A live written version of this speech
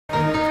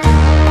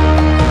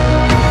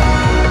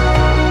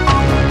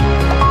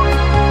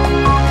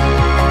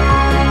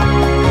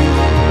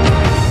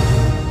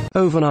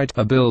Overnight,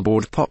 a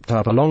billboard popped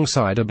up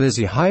alongside a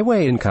busy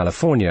highway in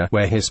California,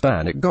 where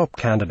Hispanic GOP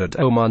candidate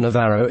Omar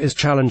Navarro is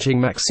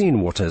challenging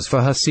Maxine Waters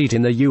for her seat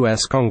in the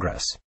U.S.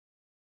 Congress.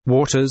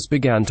 Waters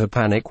began to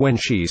panic when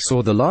she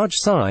saw the large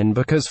sign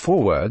because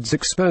 4 words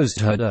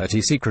exposed her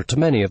dirty secret to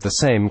many of the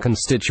same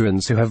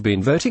constituents who have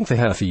been voting for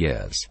her for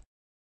years.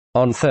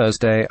 On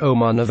Thursday,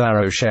 Omar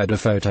Navarro shared a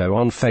photo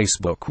on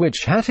Facebook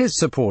which had his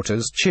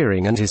supporters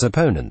cheering and his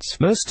opponents,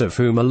 most of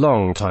whom are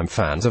longtime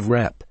fans of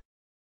Rep.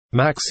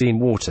 Maxine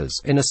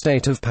Waters, in a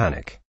state of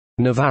panic.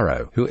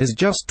 Navarro, who is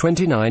just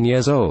 29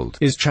 years old,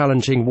 is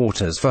challenging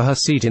Waters for her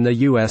seat in the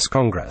U.S.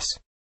 Congress.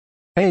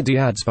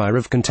 Ads by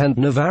Rev. Content.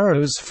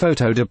 Navarro's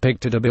photo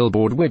depicted a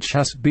billboard which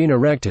has been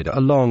erected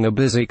along a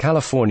busy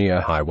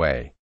California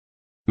highway.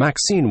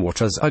 Maxine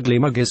Waters' ugly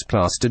mug is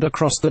plastered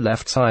across the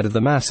left side of the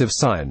massive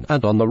sign,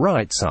 and on the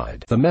right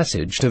side, the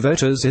message to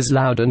voters is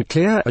loud and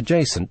clear.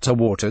 Adjacent to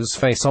Waters'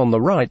 face on the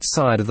right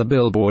side of the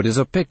billboard is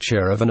a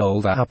picture of an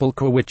old apple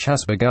core which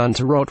has begun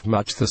to rot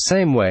much the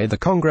same way the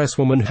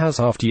congresswoman has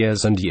after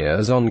years and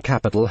years on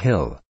Capitol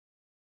Hill.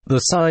 The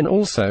sign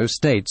also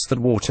states that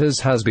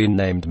Waters has been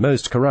named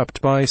most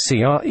corrupt by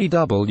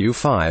CREW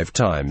 5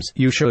 times.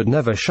 You should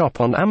never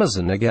shop on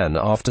Amazon again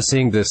after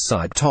seeing this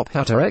site top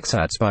utter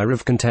ads by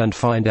Rev. Content.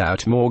 Find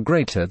out more.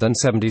 Greater than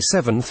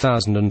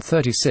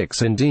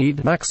 77,036.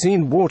 Indeed,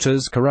 Maxine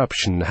Waters'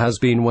 corruption has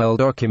been well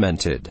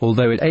documented,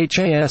 although it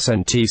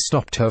hasn't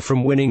stopped her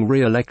from winning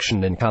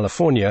re-election in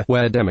California,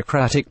 where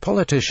Democratic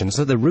politicians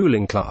are the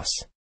ruling class.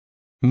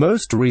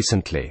 Most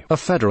recently, a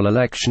Federal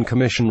Election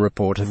Commission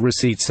report of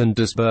receipts and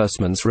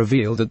disbursements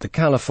revealed that the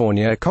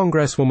California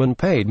congresswoman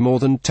paid more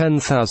than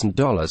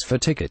 $10,000 for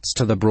tickets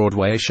to the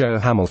Broadway show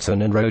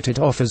Hamilton and wrote it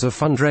off as a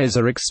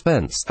fundraiser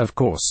expense. Of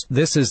course,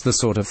 this is the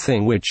sort of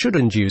thing which should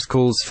induce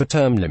calls for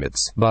term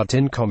limits, but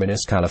in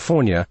communist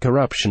California,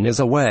 corruption is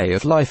a way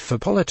of life for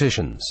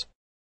politicians.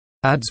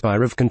 Ads by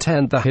Rev.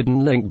 Content. The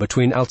hidden link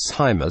between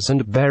Alzheimer's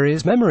and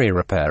Barry's memory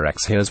repair.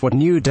 Here's what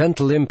new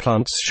dental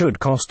implants should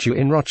cost you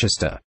in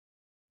Rochester.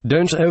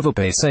 Don't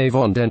overpay. Save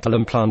on dental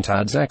implant.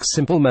 Ads.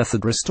 Simple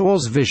method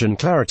restores vision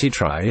clarity.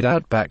 Try it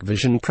out. Back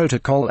Vision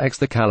Protocol.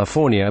 The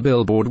California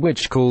billboard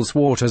which calls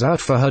Waters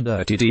out for her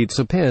dirty deeds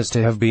appears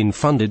to have been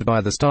funded by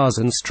the Stars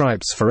and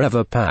Stripes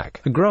Forever PAC,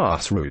 a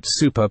grassroots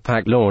super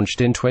PAC launched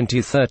in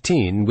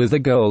 2013 with the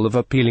goal of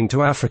appealing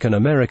to African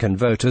American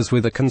voters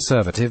with a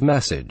conservative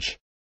message.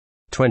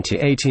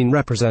 2018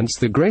 represents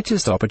the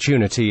greatest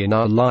opportunity in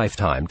our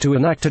lifetime to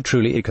enact a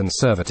truly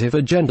conservative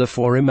agenda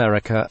for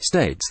America,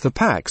 states the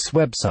PAC's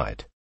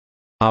website.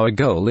 Our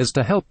goal is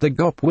to help the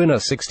GOP win a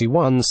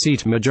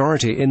 61-seat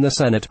majority in the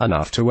Senate,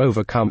 enough to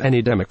overcome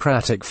any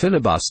Democratic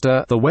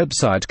filibuster, the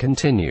website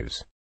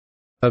continues.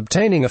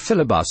 Obtaining a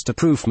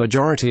filibuster-proof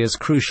majority is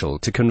crucial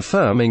to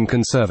confirming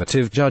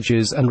conservative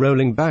judges and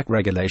rolling back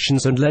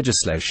regulations and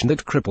legislation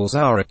that cripples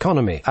our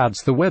economy,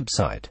 adds the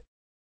website.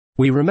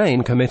 We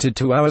remain committed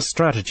to our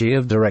strategy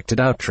of directed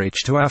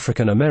outreach to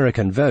African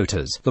American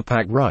voters, the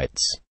PAC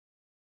writes.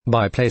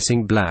 By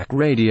placing black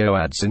radio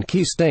ads in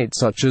key states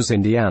such as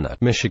Indiana,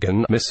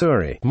 Michigan,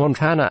 Missouri,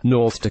 Montana,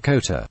 North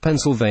Dakota,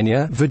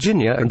 Pennsylvania,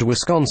 Virginia and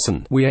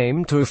Wisconsin, we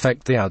aim to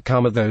affect the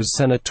outcome of those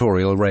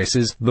senatorial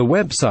races, the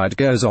website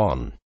goes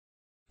on.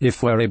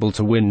 If we're able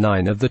to win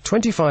 9 of the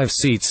 25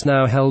 seats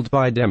now held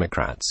by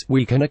Democrats,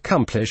 we can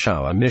accomplish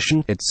our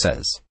mission, it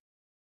says.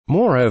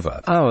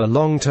 Moreover, our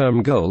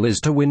long-term goal is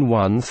to win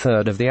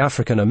 1/3 of the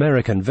African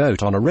American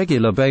vote on a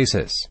regular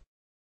basis.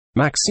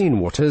 Maxine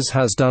Waters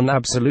has done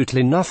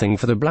absolutely nothing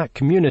for the black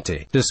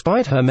community,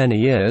 despite her many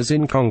years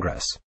in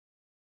Congress.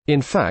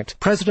 In fact,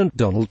 President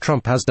Donald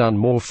Trump has done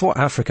more for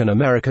African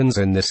Americans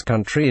in this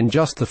country in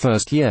just the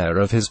first year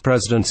of his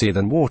presidency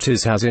than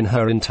Waters has in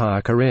her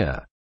entire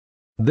career.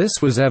 This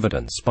was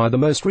evidenced by the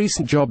most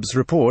recent jobs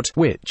report,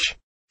 which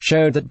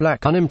showed that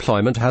black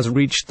unemployment has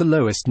reached the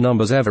lowest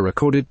numbers ever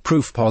recorded,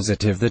 proof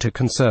positive that a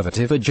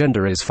conservative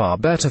agenda is far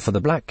better for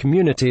the black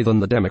community than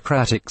the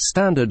Democratic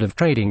standard of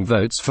trading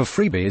votes for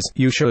freebies.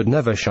 You should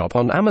never shop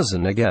on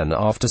Amazon again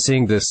after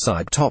seeing this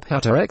site top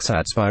utter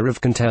ads by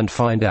Rev. Content.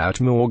 Find out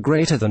more.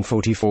 Greater than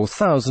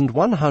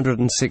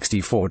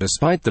 44,164.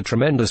 Despite the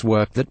tremendous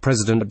work that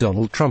President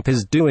Donald Trump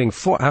is doing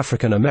for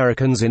African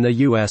Americans in the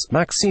U.S.,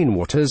 Maxine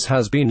Waters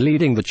has been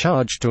leading the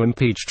charge to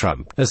impeach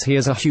Trump, as he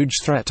is a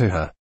huge threat to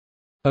her.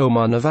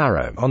 Omar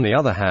Navarro, on the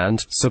other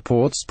hand,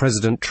 supports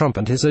President Trump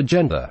and his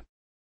agenda.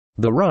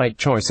 The right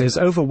choice is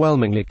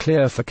overwhelmingly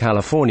clear for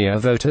California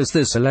voters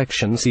this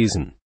election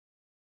season.